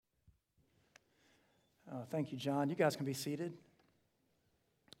Oh, thank you, John. You guys can be seated.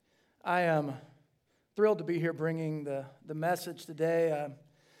 I am thrilled to be here bringing the message today.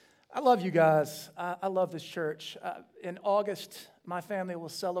 I love you guys. I love this church. In August, my family will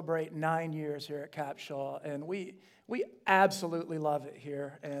celebrate 9 years here at Capshaw, and we absolutely love it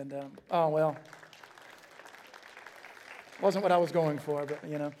here. And, wasn't what I was going for, but,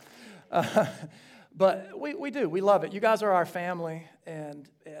 you know. But we do. We love it. You guys are our family, and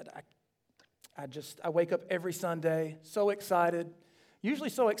I wake up every Sunday so excited. Usually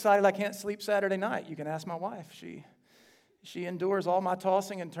so excited I can't sleep Saturday night. You can ask my wife. She endures all my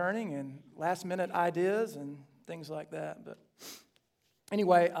tossing and turning and last-minute ideas and things like that. But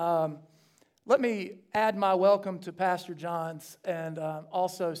anyway, let me add my welcome to Pastor John's and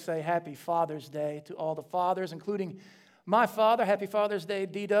also say Happy Father's Day to all the fathers, including my father. Happy Father's Day,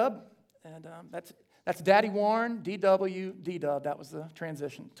 D-Dub. And that's Daddy Warren, D-W, D-Dub. That was the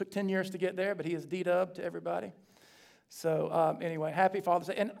transition. Took 10 years to get there, but he is D-Dub to everybody. So anyway, Happy Father's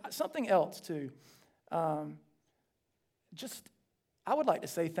Day. And something else, too. I would like to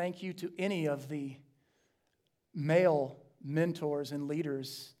say thank you to any of the male mentors and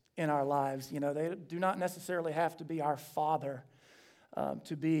leaders in our lives. You know, they do not necessarily have to be our father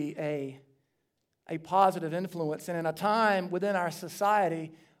to be a positive influence. And in a time within our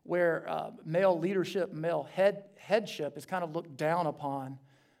society where male leadership, male headship is kind of looked down upon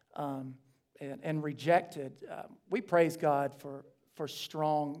and rejected, we praise God for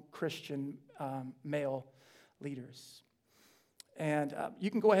strong Christian male leaders. And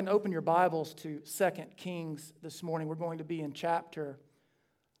you can go ahead and open your Bibles to 2 Kings this morning. We're going to be in chapter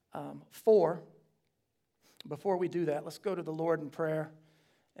 4. Before we do that, let's go to the Lord in prayer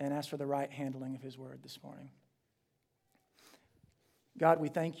and ask for the right handling of His word this morning. God, we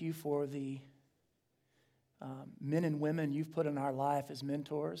thank you for the men and women you've put in our life as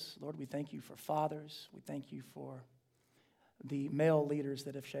mentors. Lord, we thank you for fathers. We thank you for the male leaders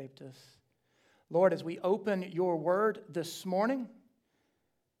that have shaped us. Lord, as we open your word this morning,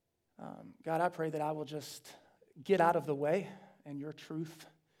 God, I pray that I will just get out of the way and your truth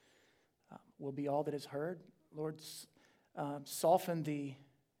will be all that is heard. Lord, soften the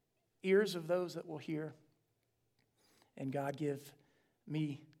ears of those that will hear. And God, give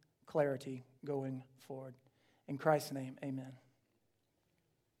me clarity going forward. In Christ's name, amen.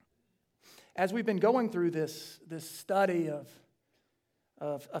 As we've been going through this study of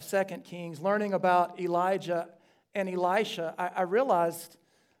 2 Kings, learning about Elijah and Elisha, I realized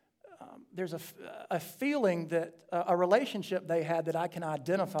there's a feeling that a relationship they had that I can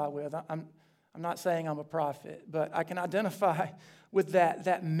identify with. I'm not saying I'm a prophet, but I can identify with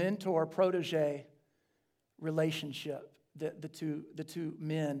that mentor-protege relationship that the two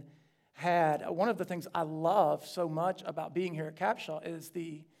men had. One of the things I love so much about being here at Capshaw is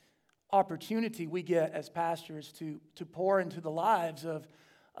the opportunity we get as pastors to pour into the lives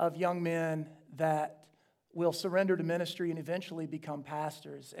of young men that will surrender to ministry and eventually become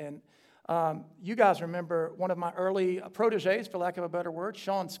pastors. And you guys remember one of my early proteges, for lack of a better word,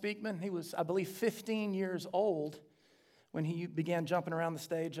 Sean Speakman. He was, I believe, 15 years old when he began jumping around the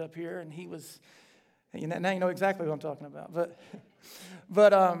stage up here, and he was, now you know exactly what I'm talking about.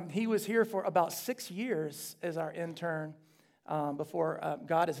 But he was here for about 6 years as our intern before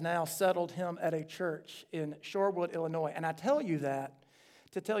God has now settled him at a church in Shorewood, Illinois. And I tell you that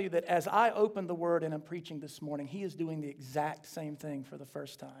to tell you that as I open the Word and I'm preaching this morning, he is doing the exact same thing for the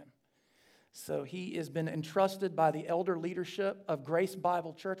first time. So he has been entrusted by the elder leadership of Grace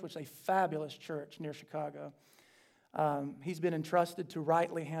Bible Church, which is a fabulous church near Chicago. He's been entrusted to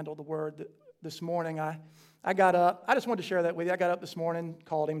rightly handle the Word. This morning, I got up. I just wanted to share that with you. I got up this morning,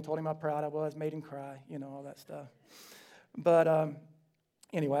 called him, told him how proud I was, made him cry, all that stuff. But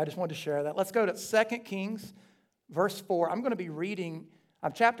anyway, I just wanted to share that. Let's go to 2 Kings, verse 4. I'm going to be reading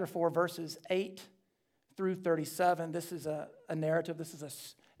chapter 4, verses 8 through 37. This is a narrative. This is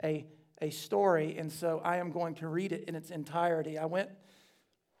a story, and so I am going to read it in its entirety. I went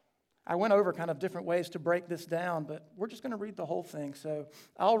over kind of different ways to break this down, but we're just going to read the whole thing. So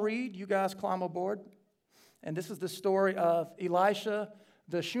I'll read, you guys climb aboard. And this is the story of Elisha,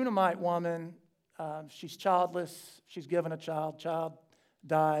 the Shunammite woman. She's childless. She's given a child. Child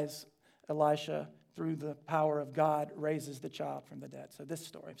dies. Elisha, through the power of God, raises the child from the dead. So this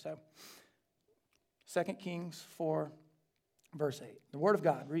story. So 2 Kings 4, verse 8. The word of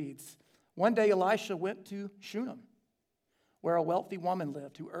God reads, "One day Elisha went to Shunem, where a wealthy woman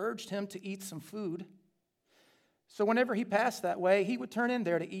lived, who urged him to eat some food. So whenever he passed that way, he would turn in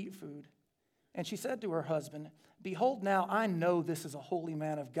there to eat food. And she said to her husband, 'Behold, now I know this is a holy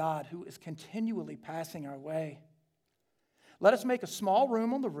man of God who is continually passing our way. Let us make a small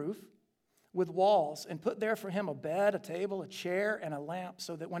room on the roof with walls and put there for him a bed, a table, a chair, and a lamp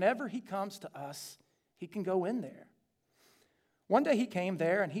so that whenever he comes to us, he can go in there. One day he came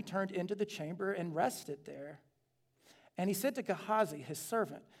there and he turned into the chamber and rested there. And he said to Gehazi, his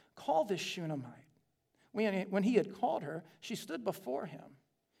servant, call this Shunammite. When he had called her, she stood before him.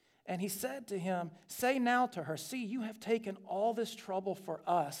 And he said to him, say now to her, see, you have taken all this trouble for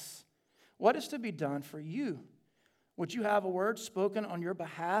us. What is to be done for you? Would you have a word spoken on your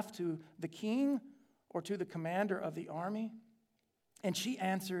behalf to the king or to the commander of the army? And she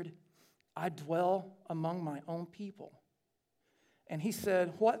answered, I dwell among my own people. And he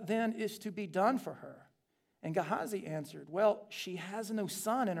said, what then is to be done for her? And Gehazi answered, well, she has no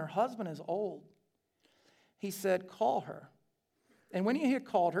son and her husband is old. He said, call her. And when he had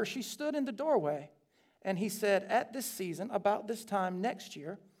called her, she stood in the doorway. And he said, at this season, about this time next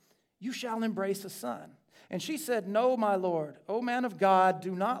year, you shall embrace a son. And she said, no, my Lord, O man of God,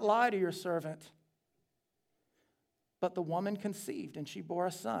 do not lie to your servant. But the woman conceived, and she bore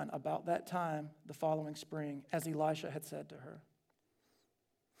a son about that time the following spring, as Elisha had said to her.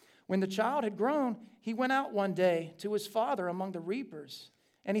 When the child had grown, he went out one day to his father among the reapers.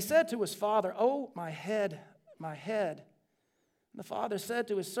 And he said to his father, oh, my head, my head. And the father said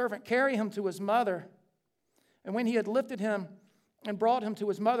to his servant, carry him to his mother. And when he had lifted him and brought him to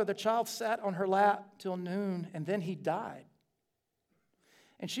his mother, the child sat on her lap till noon, and then he died.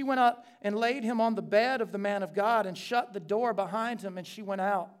 And she went up and laid him on the bed of the man of God and shut the door behind him, and she went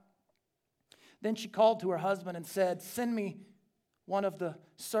out. Then she called to her husband and said, send me one of the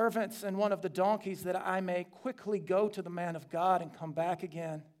servants and one of the donkeys that I may quickly go to the man of God and come back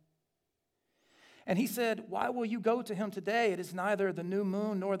again. And he said, why will you go to him today? It is neither the new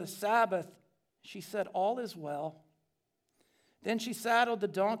moon nor the Sabbath. She said, all is well. Then she saddled the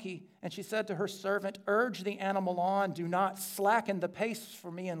donkey, and she said to her servant, urge the animal on. Do not slacken the pace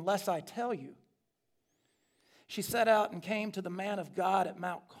for me unless I tell you. She set out and came to the man of God at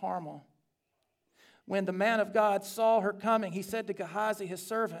Mount Carmel. When the man of God saw her coming, he said to Gehazi, his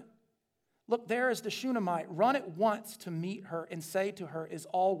servant, look, there is the Shunammite. Run at once to meet her and say to her, is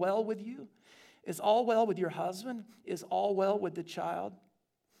all well with you? Is all well with your husband? Is all well with the child?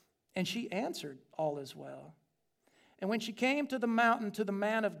 And she answered, all is well. And when she came to the mountain to the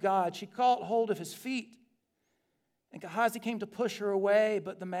man of God, she caught hold of his feet. And Gehazi came to push her away,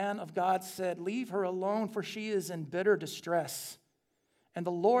 but the man of God said, leave her alone, for she is in bitter distress. And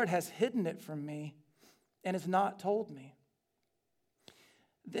the Lord has hidden it from me and has not told me.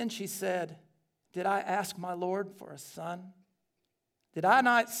 Then she said, did I ask my Lord for a son? Did I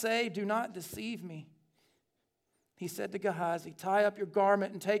not say, do not deceive me? He said to Gehazi, tie up your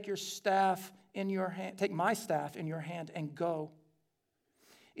garment and take your staff in your hand, take my staff in your hand and go.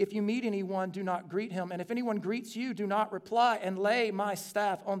 If you meet anyone, do not greet him. And if anyone greets you, do not reply, and lay my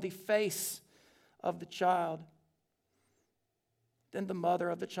staff on the face of the child. Then the mother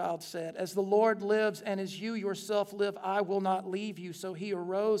of the child said, as the Lord lives and as you yourself live, I will not leave you. So he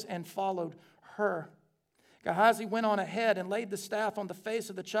arose and followed her. Gehazi went on ahead and laid the staff on the face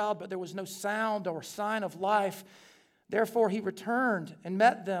of the child, but there was no sound or sign of life. Therefore he returned and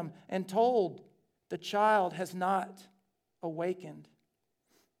met them and told, the child has not awakened.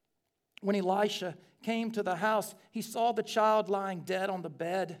 When Elisha came to the house, he saw the child lying dead on the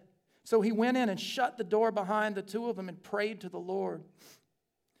bed. So he went in and shut the door behind the two of them and prayed to the Lord.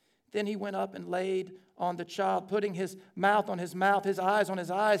 Then he went up and laid on the child, putting his mouth on his mouth, his eyes on his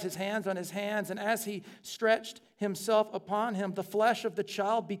eyes, his hands on his hands. And as he stretched himself upon him, the flesh of the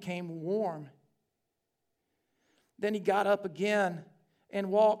child became warm. Then he got up again and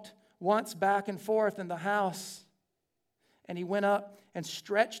walked once back and forth in the house. And he went up and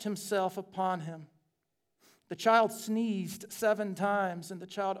stretched himself upon him. The child sneezed 7 times, and the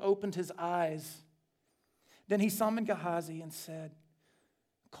child opened his eyes. Then he summoned Gehazi and said,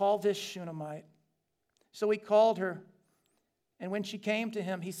 call this Shunammite. So he called her, and when she came to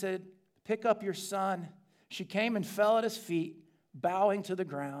him, he said, pick up your son. She came and fell at his feet, bowing to the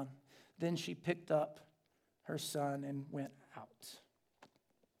ground. Then she picked up her son and went out.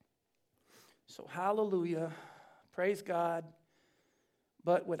 So hallelujah, praise God.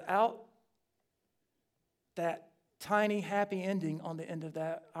 But without that tiny happy ending on the end of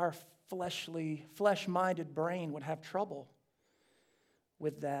that, our flesh-minded brain would have trouble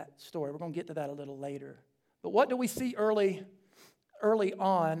with that story. We're going to get to that a little later. But what do we see early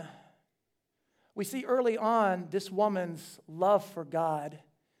on? We see early on this woman's love for God,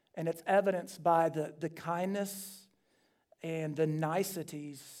 and it's evidenced by the kindness and the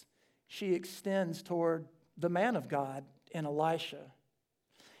niceties she extends toward the man of God in Elisha.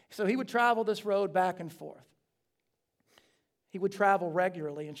 So he would travel this road back and forth. he would travel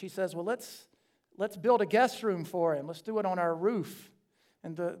regularly. And she says, well, let's build a guest room for him. Let's do it on our roof.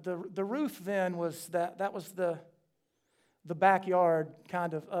 And the roof then was that was the backyard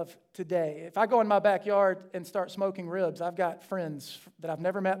kind of today. If I go in my backyard and start smoking ribs, I've got friends that I've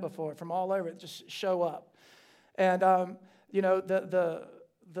never met before from all over that just show up. And,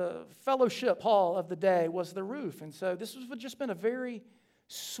 the fellowship hall of the day was the roof. And so this would just been a very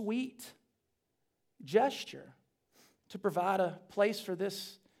sweet gesture to provide a place for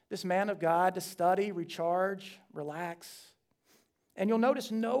this man of God to study, recharge, relax. And you'll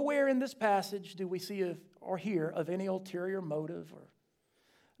notice nowhere in this passage do we see or hear of any ulterior motive or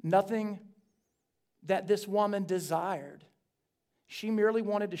nothing that this woman desired. She merely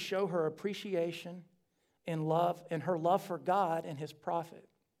wanted to show her appreciation and love and her love for God and his prophet.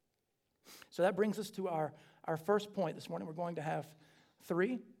 So that brings us to our first point this morning. We're going to have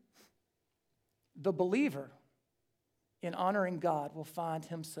 3. The believer in honoring God will find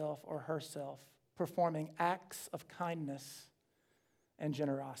himself or herself performing acts of kindness and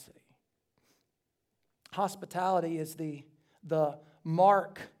generosity. Hospitality is the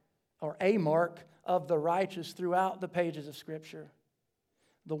mark or a mark of the righteous throughout the pages of Scripture.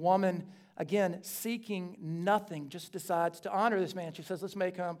 The woman, again, seeking nothing, just decides to honor this man. She says, let's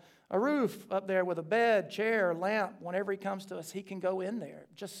make him a roof up there with a bed, chair, lamp. Whenever he comes to us, he can go in there.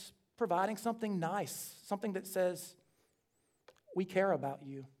 Just providing something nice, something that says, we care about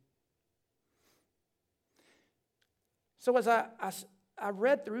you. So as I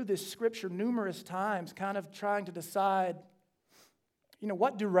read through this scripture numerous times, kind of trying to decide,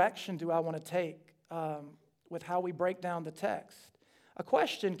 what direction do I want to take with how we break down the text? A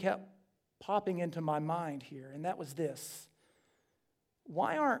question kept popping into my mind here, and that was this.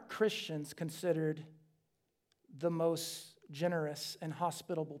 Why aren't Christians considered the most generous and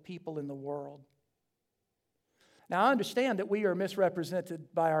hospitable people in the world? Now, I understand that we are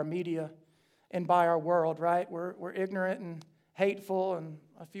misrepresented by our media and by our world, right? We're ignorant and hateful and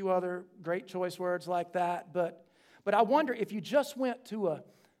a few other great choice words like that. But I wonder if you just went to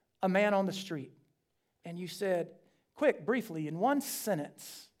a man on the street and you said, quick, briefly, in one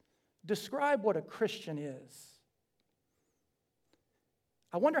sentence, describe what a Christian is.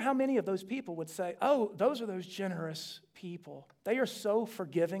 I wonder how many of those people would say, oh, those are those generous people. They are so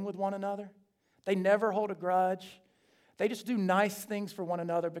forgiving with one another. They never hold a grudge. They just do nice things for one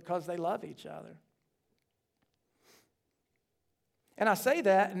another because they love each other. And I say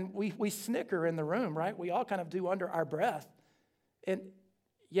that, and we snicker in the room, right? We all kind of do under our breath. And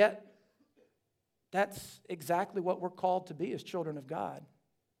yet, that's exactly what we're called to be as children of God.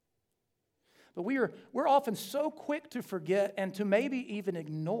 But we're often so quick to forget and to maybe even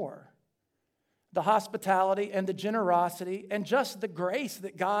ignore the hospitality and the generosity and just the grace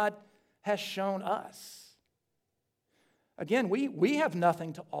that God has shown us. Again, we have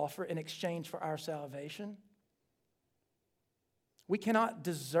nothing to offer in exchange for our salvation. We cannot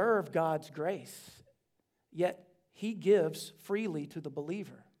deserve God's grace, yet He gives freely to the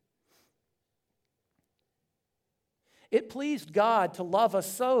believer. It pleased God to love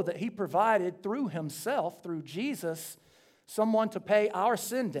us so that He provided through Himself, through Jesus, someone to pay our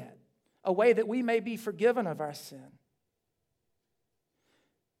sin debt, a way that we may be forgiven of our sin.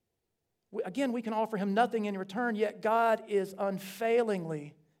 Again, we can offer Him nothing in return, yet God is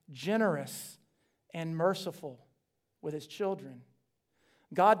unfailingly generous and merciful with His children.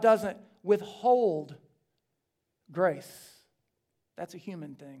 God doesn't withhold grace. That's a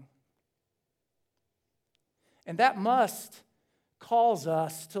human thing. And that must cause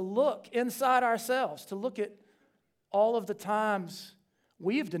us to look inside ourselves, to look at all of the times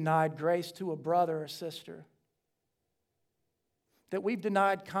we've denied grace to a brother or sister, that we've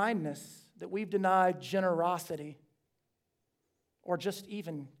denied kindness, that we've denied generosity, or just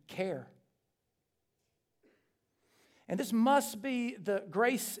even care. And this must be the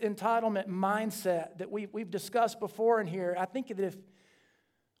grace entitlement mindset that we've discussed before in here. I think that if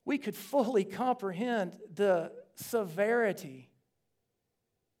we could fully comprehend the severity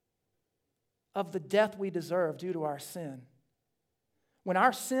of the death we deserve due to our sin. When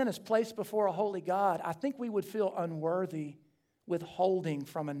our sin is placed before a holy God, I think we would feel unworthy withholding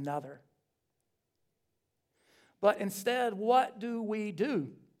from another. But instead, what do?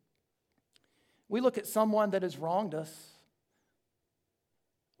 We look at someone that has wronged us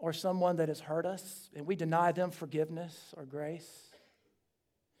or someone that has hurt us, and we deny them forgiveness or grace.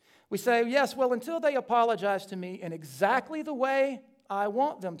 We say, yes, well, until they apologize to me in exactly the way I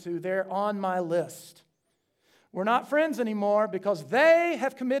want them to, they're on my list. We're not friends anymore because they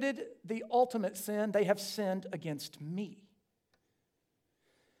have committed the ultimate sin. They have sinned against me.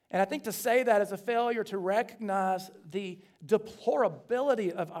 And I think to say that is a failure to recognize the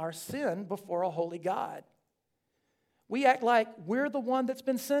deplorability of our sin before a holy God. We act like we're the one that's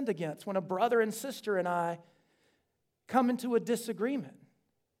been sinned against when a brother and sister and I come into a disagreement.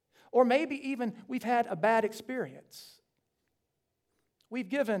 Or maybe even we've had a bad experience. We've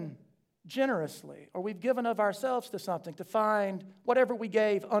given generously, or we've given of ourselves to something to find whatever we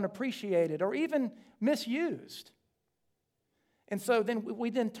gave unappreciated or even misused. And so then we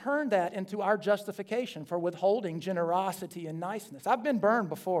then turn that into our justification for withholding generosity and niceness. I've been burned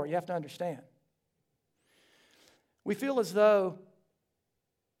before, you have to understand. We feel as though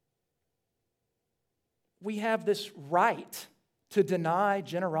we have this right to deny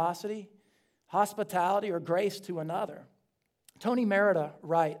generosity, hospitality, or grace to another. Tony Merida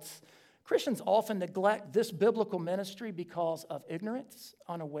writes, Christians often neglect this biblical ministry because of ignorance,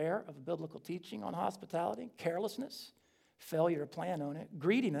 unaware of biblical teaching on hospitality, carelessness, failure to plan on it,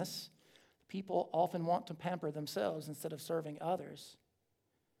 greediness. People often want to pamper themselves instead of serving others,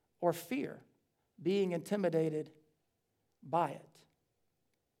 or fear, being intimidated by it.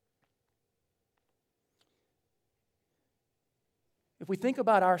 If we think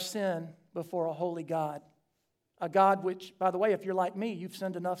about our sin before a holy God, a God which, by the way, if you're like me, you've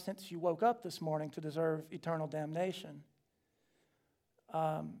sinned enough since you woke up this morning to deserve eternal damnation.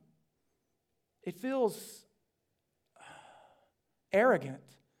 It feels arrogant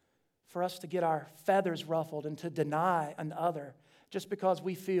for us to get our feathers ruffled and to deny another just because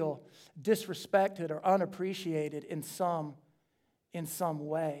we feel disrespected or unappreciated in some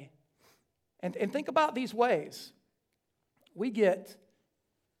way. And think about these ways. We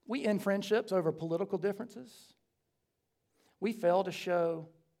end friendships over political differences. We fail to show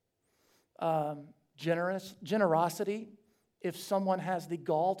generosity if someone has the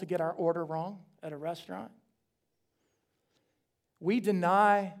gall to get our order wrong at a restaurant. We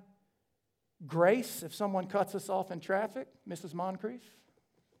deny grace if someone cuts us off in traffic. Mrs. Moncrief?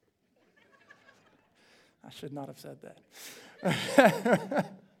 I should not have said that.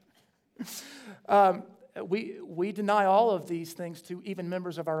 We deny all of these things to even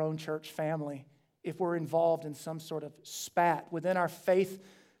members of our own church family if we're involved in some sort of spat within our faith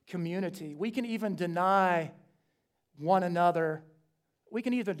community. We can even deny one another. We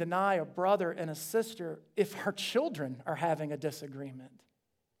can either deny a brother and a sister if our children are having a disagreement.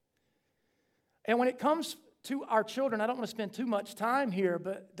 And when it comes to our children, I don't want to spend too much time here,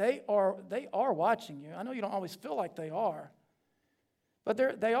 but they are watching you. I know you don't always feel like they are,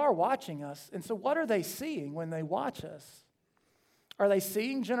 but they are watching us. And so what are they seeing when they watch us? Are they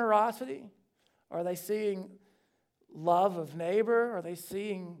seeing generosity? Are they seeing love of neighbor? Are they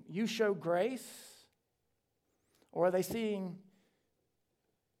seeing you show grace? Or are they seeing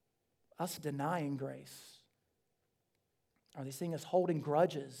us denying grace? Are they seeing us holding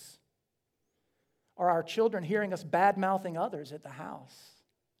grudges? Are our children hearing us bad-mouthing others at the house?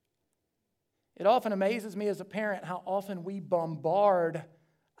 It often amazes me as a parent how often we bombard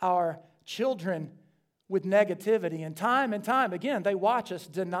our children with negativity. And time again, they watch us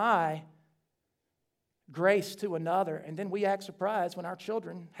deny grace to another, and then we act surprised when our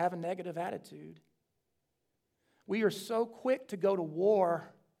children have a negative attitude. We are so quick to go to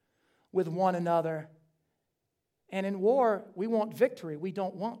war with one another. And in war, we want victory. We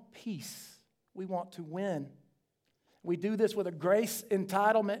don't want peace. We want to win. We do this with a grace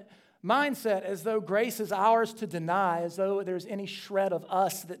entitlement mindset, as though grace is ours to deny, as though there's any shred of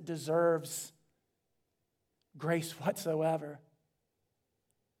us that deserves grace whatsoever.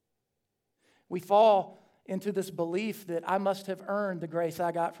 We fall into this belief that I must have earned the grace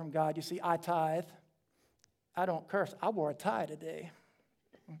I got from God. You see, I tithe. I don't curse. I wore a tie today.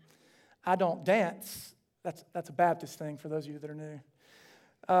 I don't dance. That's a Baptist thing for those of you that are new.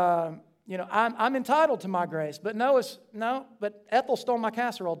 I'm entitled to my grace, but but Ethel stole my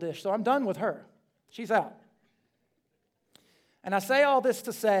casserole dish, so I'm done with her. She's out. And I say all this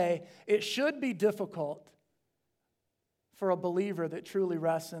to say it should be difficult for a believer that truly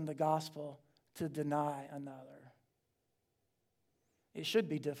rests in the gospel to deny another. It should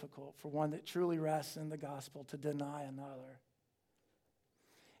be difficult for one that truly rests in the gospel to deny another.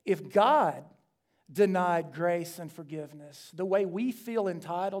 If God denied grace and forgiveness the way we feel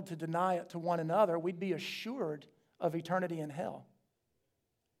entitled to deny it to one another, we'd be assured of eternity in hell.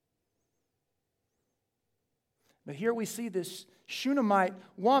 But here we see this Shunammite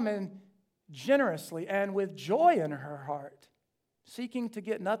woman generously and with joy in her heart, seeking to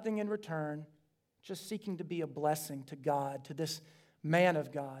get nothing in return, just seeking to be a blessing to God, to this man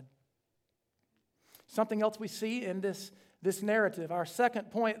of God. Something else we see in this narrative, our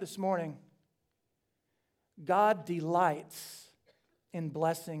second point this morning, God delights in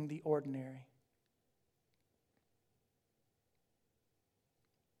blessing the ordinary.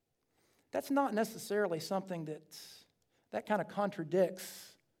 That's not necessarily something that kind of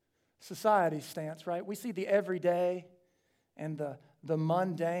contradicts society's stance, right? We see the everyday and the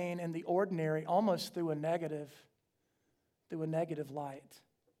mundane and the ordinary almost through a negative light.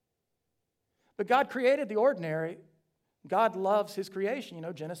 But God created the ordinary. God loves his creation. You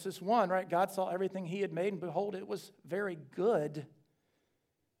know, Genesis 1, right? God saw everything he had made, and behold, it was very good.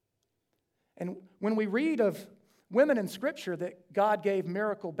 And when we read of women in Scripture that God gave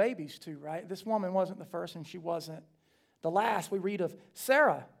miracle babies to, right? This woman wasn't the first, and she wasn't the last. We read of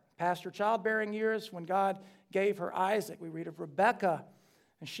Sarah, past her childbearing years, when God gave her Isaac. We read of Rebekah,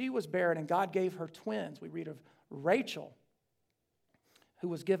 and she was barren, and God gave her twins. We read of Rachel, who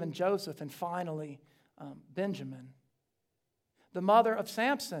was given Joseph, and finally Benjamin. The mother of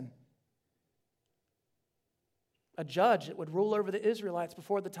Samson, a judge that would rule over the Israelites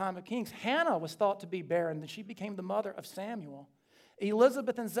before the time of kings. Hannah was thought to be barren, and she became the mother of Samuel.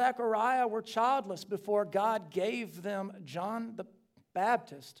 Elizabeth and Zechariah were childless before God gave them John the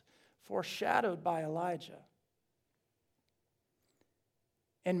Baptist, foreshadowed by Elijah.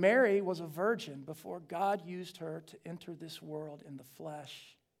 And Mary was a virgin before God used her to enter this world in the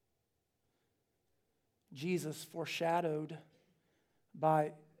flesh. Jesus foreshadowed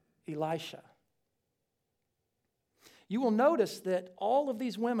by Elisha. You will notice that all of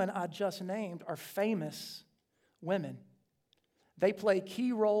these women I just named are famous women. They play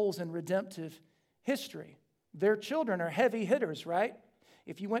key roles in redemptive history. Their children are heavy hitters, right?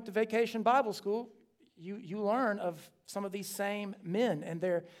 If you went to Vacation Bible School, you learn of some of these same men and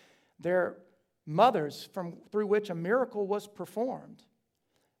their mothers through which a miracle was performed.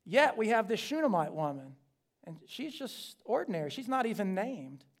 Yet we have this Shunammite woman, and she's just ordinary. She's not even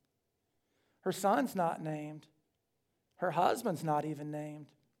named. Her son's not named. Her husband's not even named.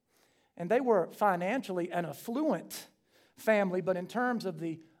 And they were financially an affluent family, but in terms of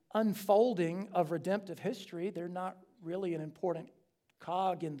the unfolding of redemptive history, they're not really an important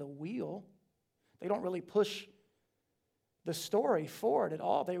cog in the wheel. They don't really push the story forward at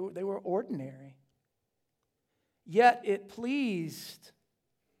all. They were ordinary. Yet it pleased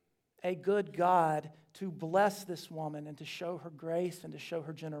a good God to bless this woman and to show her grace and to show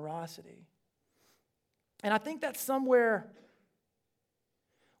her generosity. And I think that's somewhere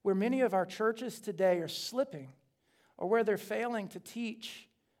where many of our churches today are slipping, or where they're failing to teach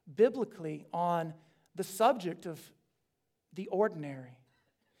biblically on the subject of the ordinary.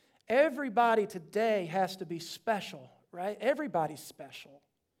 Everybody today has to be special, right? Everybody's special.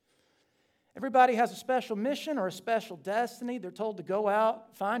 Everybody has a special mission or a special destiny. They're told to go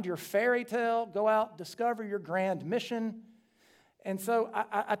out, find your fairy tale, go out, discover your grand mission. And so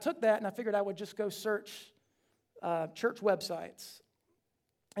I took that and I figured I would just go search church websites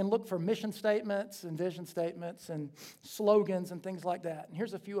and look for mission statements and vision statements and slogans and things like that. And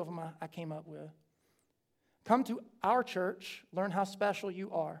here's a few of them I came up with. Come to our church, learn how special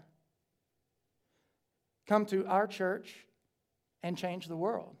you are. Come to our church and change the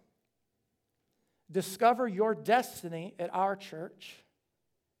world. Discover your destiny at our church.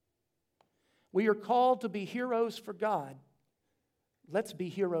 We are called to be heroes for God. Let's be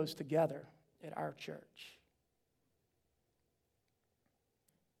heroes together at our church.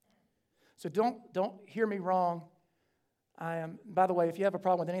 So don't hear me wrong. By the way, if you have a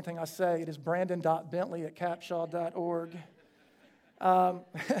problem with anything I say, it is brandon.bentley@capshaw.org.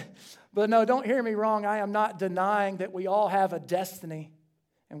 But no, don't hear me wrong. I am not denying that we all have a destiny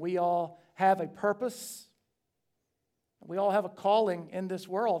and we all have a purpose. We all have a calling in this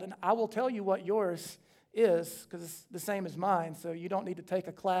world. And I will tell you what yours is, because it's the same as mine. So you don't need to take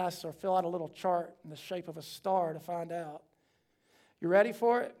a class or fill out a little chart in the shape of a star to find out. You ready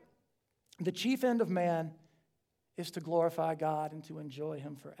for it? The chief end of man is to glorify God and to enjoy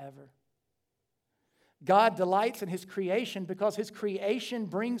Him forever. God delights in His creation because His creation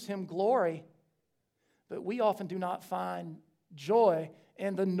brings Him glory. But we often do not find joy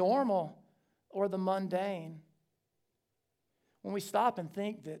in the normal or the mundane. When we stop and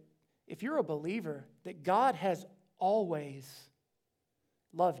think that if you're a believer, that God has always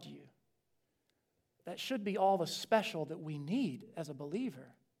loved you, that should be all the special that we need as a believer.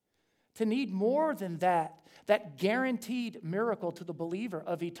 To need more than that guaranteed miracle to the believer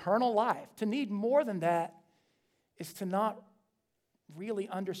of eternal life, to need more than that is to not really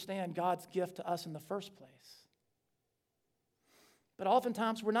understand God's gift to us in the first place. But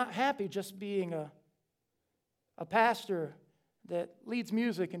oftentimes we're not happy just being a pastor that leads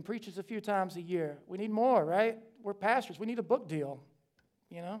music and preaches a few times a year. We need more, right? We're pastors. We need a book deal,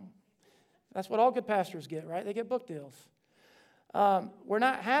 you know? That's what all good pastors get, right? They get book deals. We're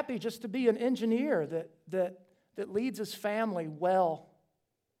not happy just to be an engineer that leads his family well,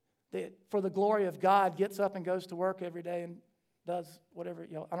 that for the glory of God gets up and goes to work every day and does whatever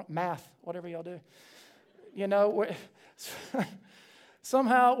math, whatever y'all do.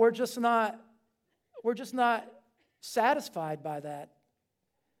 Somehow we're just not satisfied by that.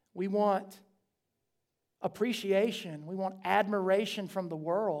 We want appreciation. We want admiration from the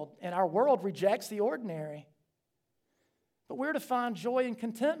world, and our world rejects the ordinary. But we're to find joy and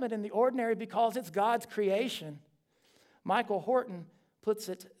contentment in the ordinary because it's God's creation. Michael Horton puts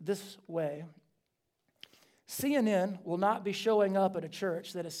it this way: CNN will not be showing up at a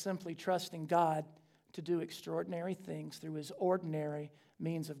church that is simply trusting God to do extraordinary things through his ordinary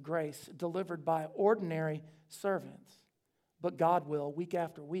means of grace delivered by ordinary servants. But God will, week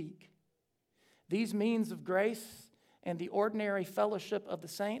after week. These means of grace and the ordinary fellowship of the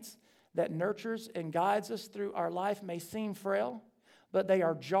saints that nurtures and guides us through our life may seem frail, but they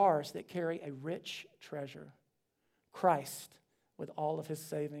are jars that carry a rich treasure, Christ with all of his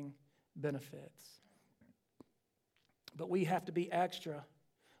saving benefits. But we have to be extra.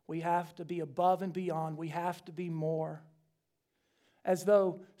 We have to be above and beyond. We have to be more. As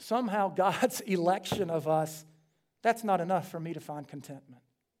though somehow God's election of us, that's not enough for me to find contentment.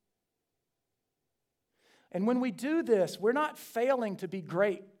 And when we do this, we're not failing to be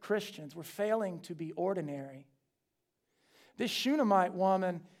great Christians. We're failing to be ordinary. This Shunammite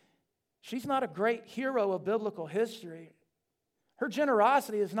woman, she's not a great hero of biblical history. Her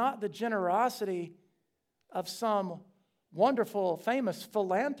generosity is not the generosity of some wonderful, famous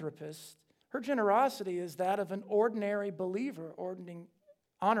philanthropist. Her generosity is that of an ordinary believer,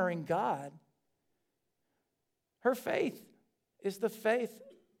 honoring God. Her faith is the faith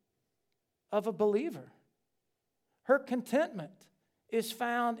of a believer. Her contentment is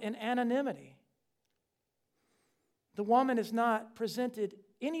found in anonymity. The woman is not presented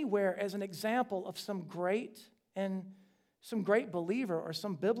anywhere as an example of some great believer or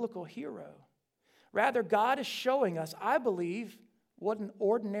some biblical hero. Rather, God is showing us, I believe, what an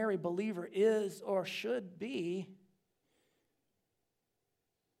ordinary believer is or should be.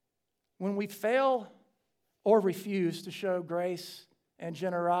 When we fail or refuse to show grace and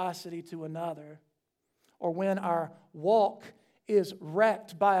generosity to another, or when our walk is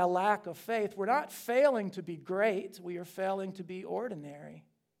wrecked by a lack of faith, we're not failing to be great, we are failing to be ordinary.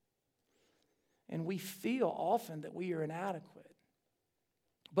 And we feel often that we are inadequate.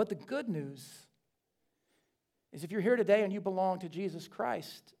 But the good news is if you're here today and you belong to Jesus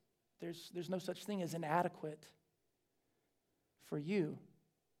Christ, there's no such thing as inadequate for you.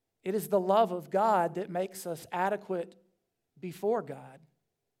 It is the love of God that makes us adequate before God.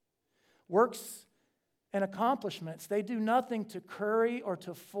 Works and accomplishments, they do nothing to curry or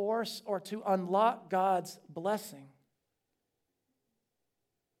to force or to unlock God's blessing.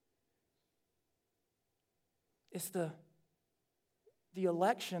 It's the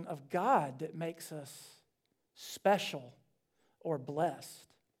election of God that makes us special or blessed.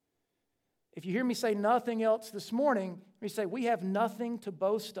 If you hear me say nothing else this morning, let me say we have nothing to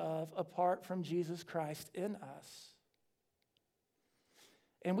boast of apart from Jesus Christ in us.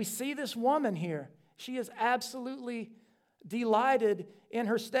 And we see this woman here. She is absolutely delighted in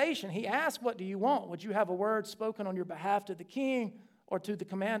her station. He asked, "What do you want? Would you have a word spoken on your behalf to the king or to the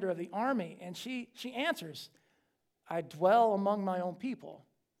commander of the army?" And she answers, "I dwell among my own people,"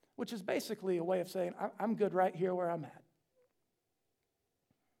 which is basically a way of saying, I'm good right here where I'm at.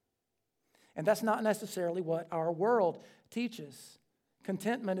 And that's not necessarily what our world teaches.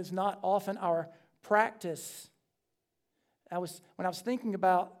 Contentment is not often our practice. When I was thinking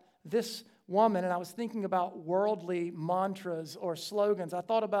about this woman and I was thinking about worldly mantras or slogans, I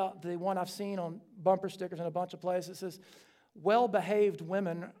thought about the one I've seen on bumper stickers in a bunch of places. It says, "Well-behaved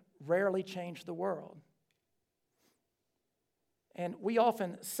women rarely change the world." And we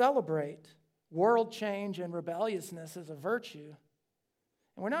often celebrate world change and rebelliousness as a virtue.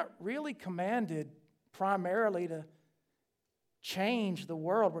 And we're not really commanded primarily to change the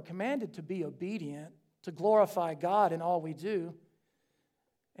world. We're commanded to be obedient, to glorify God in all we do.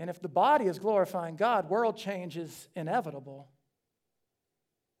 And if the body is glorifying God, world change is inevitable.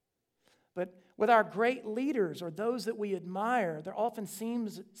 But with our great leaders or those that we admire, they often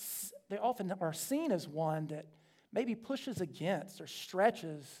are seen as one that maybe pushes against or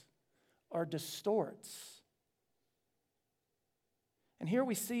stretches or distorts. And here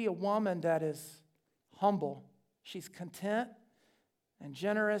we see a woman that is humble. She's content and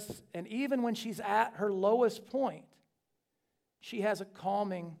generous, and even when she's at her lowest point, she has a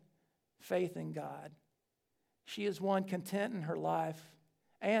calming faith in God. She is one content in her life,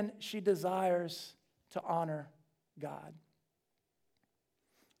 and she desires to honor God.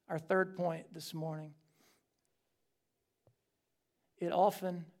 Our third point this morning. It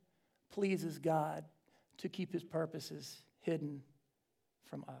often pleases God to keep his purposes hidden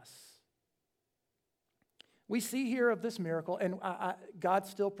from us. We see here of this miracle, and God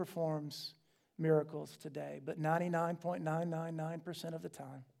still performs miracles today, but 99.999% of the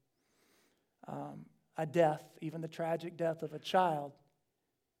time, a death, even the tragic death of a child,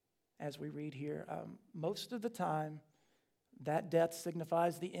 as we read here, most of the time, that death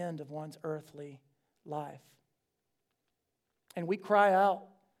signifies the end of one's earthly life. And we cry out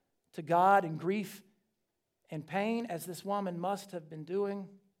to God in grief and pain, as this woman must have been doing.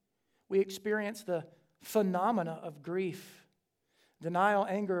 We experience the phenomena of grief, denial,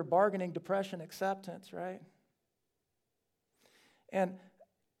 anger, bargaining, depression, acceptance, right? And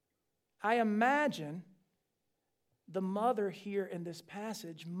I imagine the mother here in this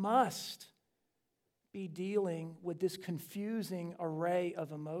passage must be dealing with this confusing array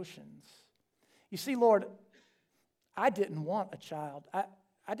of emotions. You see, Lord, I didn't want a child. I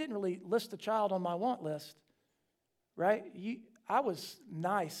didn't really list a child on my want list, right? I was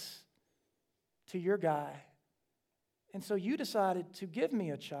nice to your guy. And so you decided to give me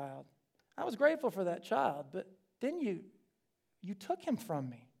a child. I was grateful for that child, but then you took him from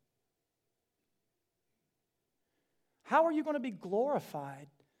me. How are you going to be glorified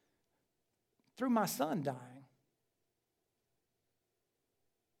through my son dying?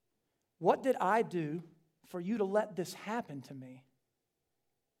 What did I do for you to let this happen to me?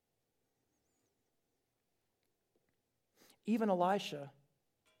 Even Elisha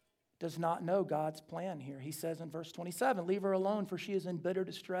does not know God's plan here. He says in verse 27, "Leave her alone, for she is in bitter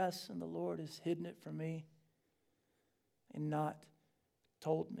distress, and the Lord has hidden it from me and not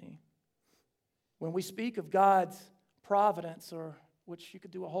told me." When we speak of God's providence, or which you could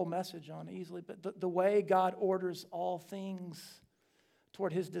do a whole message on easily, but the way God orders all things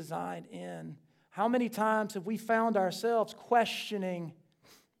toward his designed end, how many times have we found ourselves questioning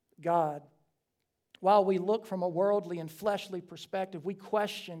God? While we look from a worldly and fleshly perspective, we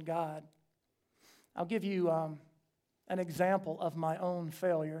question God. I'll give you an example of my own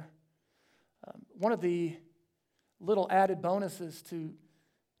failure. One of the little added bonuses to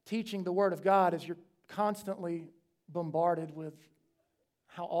teaching the Word of God is you're constantly bombarded with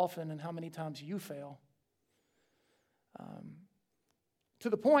how often and how many times you fail. To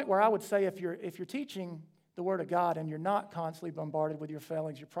the point where I would say if you're teaching the Word of God and you're not constantly bombarded with your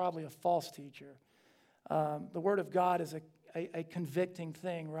failings, you're probably a false teacher. The Word of God is a convicting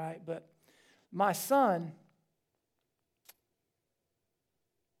thing, right? But my son's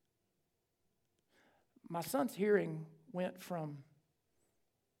hearing went from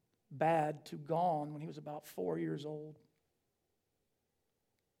bad to gone when he was about 4 years old.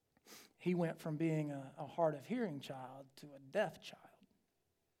 He went from being a hard of hearing child to a deaf child.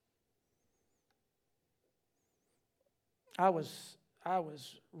 I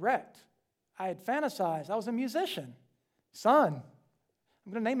was wrecked. I had fantasized. I was a musician. Son,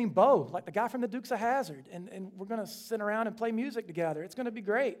 I'm going to name him Bo, like the guy from the Dukes of Hazzard, and we're going to sit around and play music together. It's going to be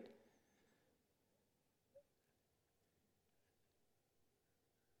great.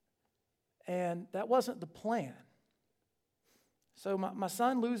 And that wasn't the plan. So my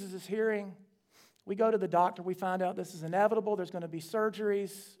son loses his hearing. We go to the doctor. We find out this is inevitable. There's going to be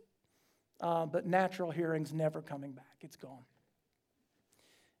surgeries, but natural hearing's never coming back. It's gone.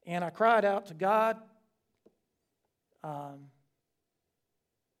 And I cried out to God.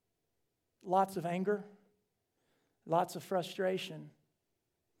 Lots of anger, lots of frustration.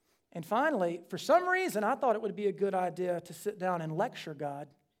 And finally, for some reason, I thought it would be a good idea to sit down and lecture God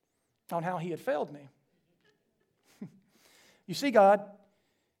on how he had failed me. You see, God,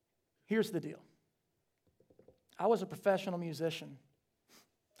 here's the deal. I was a professional musician.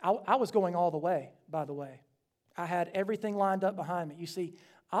 I was going all the way, by the way. I had everything lined up behind me. You see,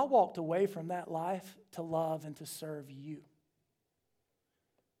 I walked away from that life to love and to serve you.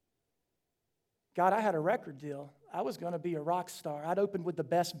 God, I had a record deal. I was going to be a rock star. I'd opened with the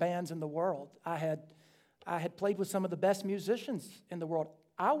best bands in the world. I had played with some of the best musicians in the world.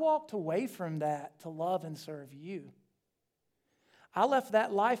 I walked away from that to love and serve you. I left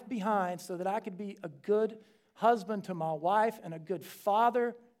that life behind so that I could be a good husband to my wife and a good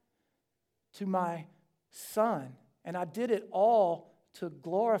father to my son. And I did it all to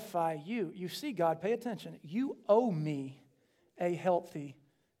glorify you. You see, God, pay attention. You owe me a healthy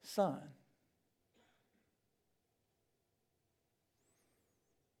son.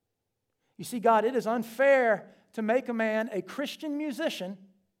 You see, God, it is unfair to make a man a Christian musician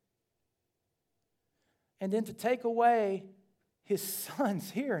and then to take away his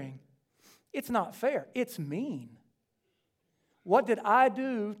son's hearing. It's not fair. It's mean. What did I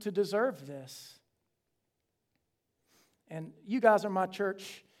do to deserve this? And you guys are my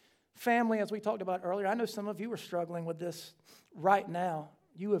church family, as we talked about earlier. I know some of you are struggling with this right now.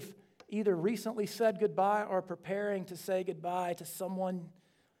 You have either recently said goodbye or preparing to say goodbye to someone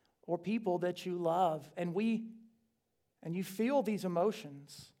or people that you love. And you feel these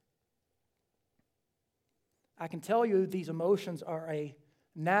emotions. I can tell you these emotions are a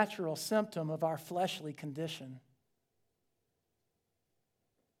natural symptom of our fleshly condition.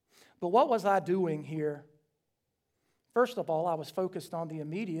 But what was I doing here? First of all, I was focused on the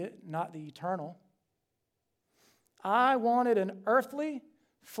immediate, not the eternal. I wanted an earthly,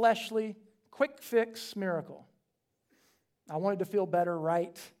 fleshly, quick fix miracle. I wanted to feel better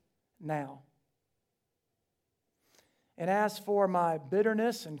right now. And as for my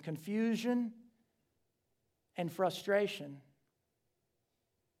bitterness and confusion and frustration,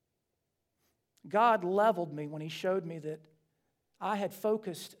 God leveled me when He showed me that I had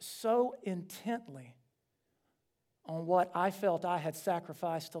focused so intently on what I felt I had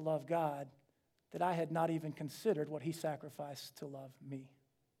sacrificed to love God that I had not even considered what He sacrificed to love me.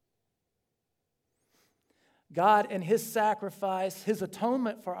 God, in His sacrifice, His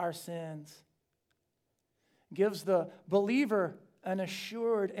atonement for our sins, gives the believer an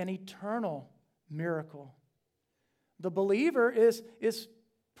assured and eternal miracle. The believer is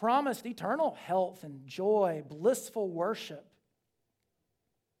promised eternal health and joy, blissful worship.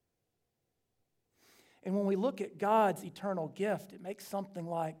 And when we look at God's eternal gift, it makes something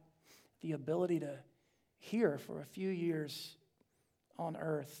like the ability to hear for a few years on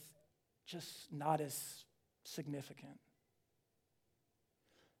earth just not as significant.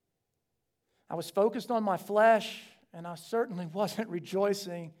 I was focused on my flesh, and I certainly wasn't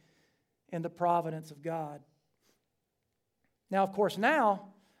rejoicing in the providence of God. Now, of course, now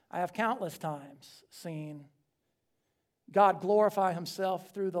I have countless times seen God glorify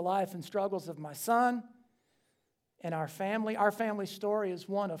Himself through the life and struggles of my son and our family. Our family story is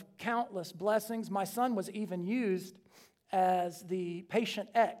one of countless blessings. My son was even used as the patient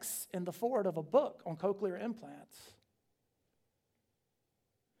X in the foreword of a book on cochlear implants.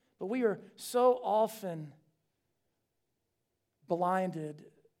 But we are so often blinded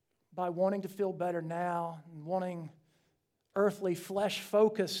by wanting to feel better now and wanting earthly,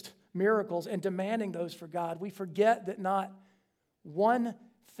 flesh-focused miracles and demanding those for God. We forget that not one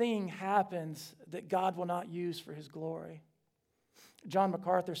thing happens that God will not use for His glory. John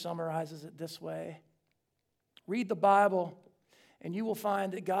MacArthur summarizes it this way. Read the Bible, and you will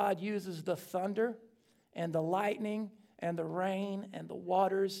find that God uses the thunder and the lightning and the rain and the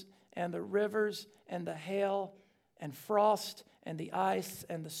waters and the rivers and the hail and frost and the ice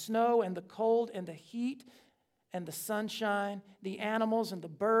and the snow and the cold and the heat and the sunshine, the animals and the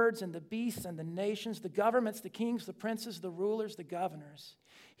birds and the beasts and the nations, the governments, the kings, the princes, the rulers, the governors.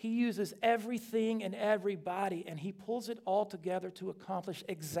 He uses everything and everybody, and He pulls it all together to accomplish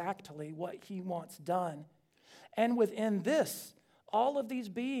exactly what He wants done. And within this, all of these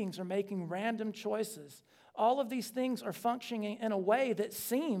beings are making random choices. All of these things are functioning in a way that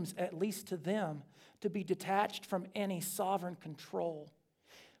seems, at least to them, to be detached from any sovereign control.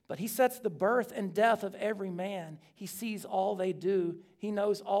 But He sets the birth and death of every man. He sees all they do. He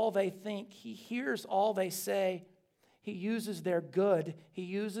knows all they think. He hears all they say. He uses their good. He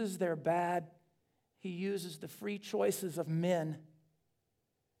uses their bad. He uses the free choices of men.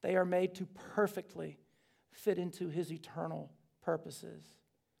 They are made to perfectly fit into His eternal purposes.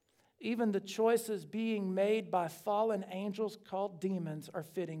 Even the choices being made by fallen angels called demons are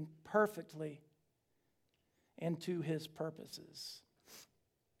fitting perfectly into His purposes.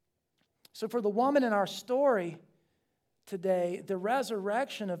 So for the woman in our story today, the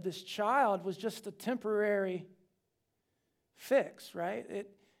resurrection of this child was just a temporary fix, right?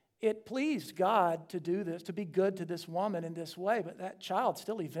 It pleased God to do this, to be good to this woman in this way, but that child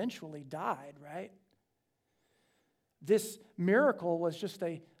still eventually died, right? This miracle was just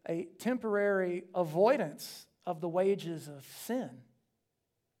a temporary avoidance of the wages of sin.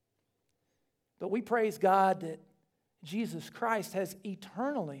 But we praise God that Jesus Christ has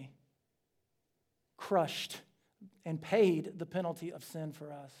eternally crushed and paid the penalty of sin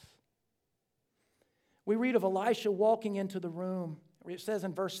for us. We read of Elisha walking into the room. It says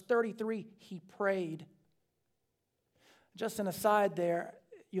in verse 33, he prayed. Just an aside there,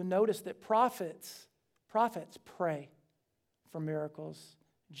 you'll notice that prophets pray for miracles.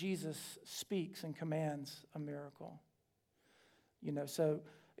 Jesus speaks and commands a miracle. So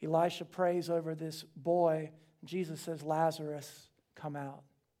Elisha prays over this boy. Jesus says, Lazarus, come out.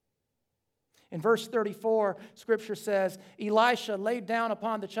 In verse 34, Scripture says, Elisha laid down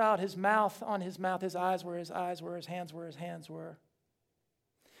upon the child his mouth on his mouth, his eyes were his eyes were, his hands were his hands were.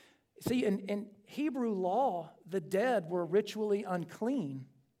 See, in Hebrew law, the dead were ritually unclean.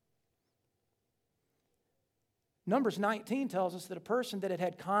 Numbers 19 tells us that a person that had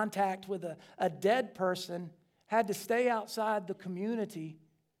had contact with a dead person had to stay outside the community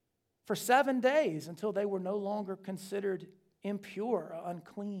for 7 days until they were no longer considered impure or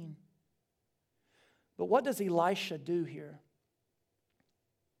unclean. But what does Elisha do here?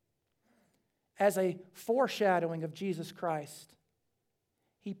 As a foreshadowing of Jesus Christ,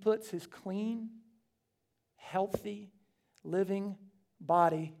 he puts his clean, healthy, living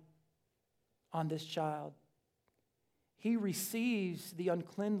body on this child. He receives the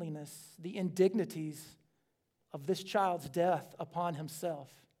uncleanliness, the indignities of this child's death upon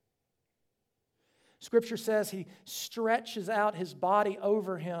himself. Scripture says he stretches out his body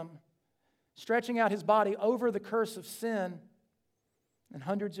over him, stretching out his body over the curse of sin. And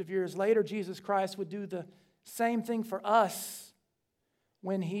hundreds of years later, Jesus Christ would do the same thing for us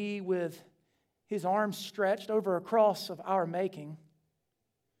when he, with his arms stretched over a cross of our making,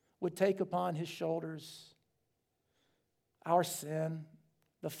 would take upon his shoulders our sin,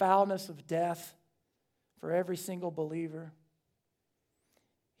 the foulness of death for every single believer.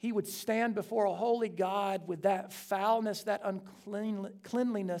 He would stand before a holy God with that foulness, that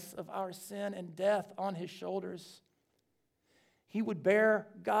uncleanliness of our sin and death on his shoulders. He would bear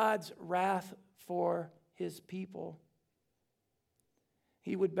God's wrath for his people.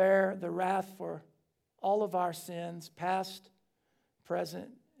 He would bear the wrath for all of our sins, past,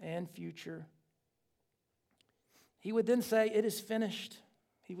 present, and future. He would then say, "It is finished."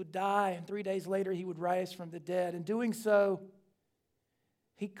 He would die, and 3 days later he would rise from the dead. In doing so,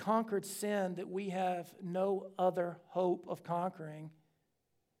 he conquered sin that we have no other hope of conquering.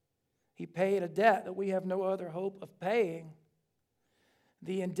 He paid a debt that we have no other hope of paying.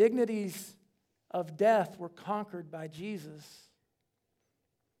 The indignities of death were conquered by Jesus.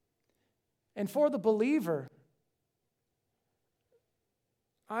 And for the believer,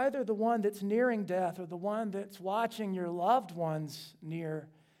 either the one that's nearing death or the one that's watching your loved ones near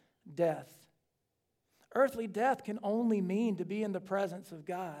death, earthly death can only mean to be in the presence of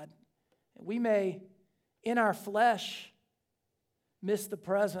God. We may, in our flesh, miss the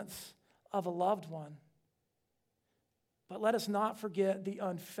presence of a loved one. But let us not forget the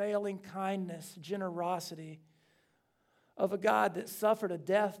unfailing kindness, generosity of a God that suffered a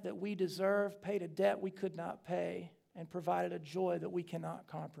death that we deserve, paid a debt we could not pay, and provided a joy that we cannot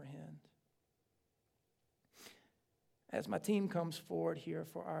comprehend. As my team comes forward here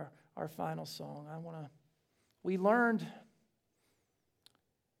for our final song, we learned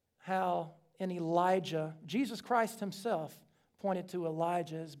how in Elijah, Jesus Christ himself pointed to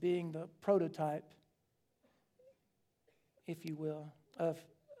Elijah as being the prototype, if you will, of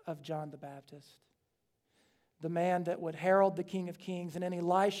John the Baptist, the man that would herald the King of Kings. And in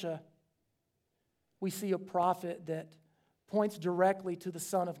Elisha, we see a prophet that points directly to the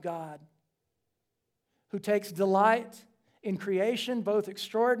Son of God, who takes delight in creation, both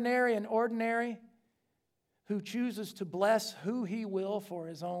extraordinary and ordinary, who chooses to bless who he will for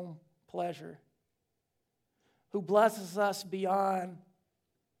his own pleasure, who blesses us beyond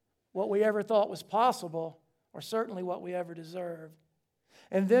what we ever thought was possible, or certainly what we ever deserved.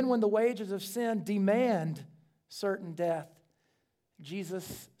 And then when the wages of sin demand certain death,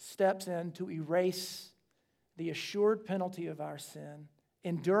 Jesus steps in to erase the assured penalty of our sin,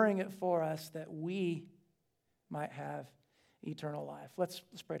 enduring it for us that we might have eternal life. Let's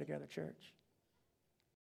pray together, church.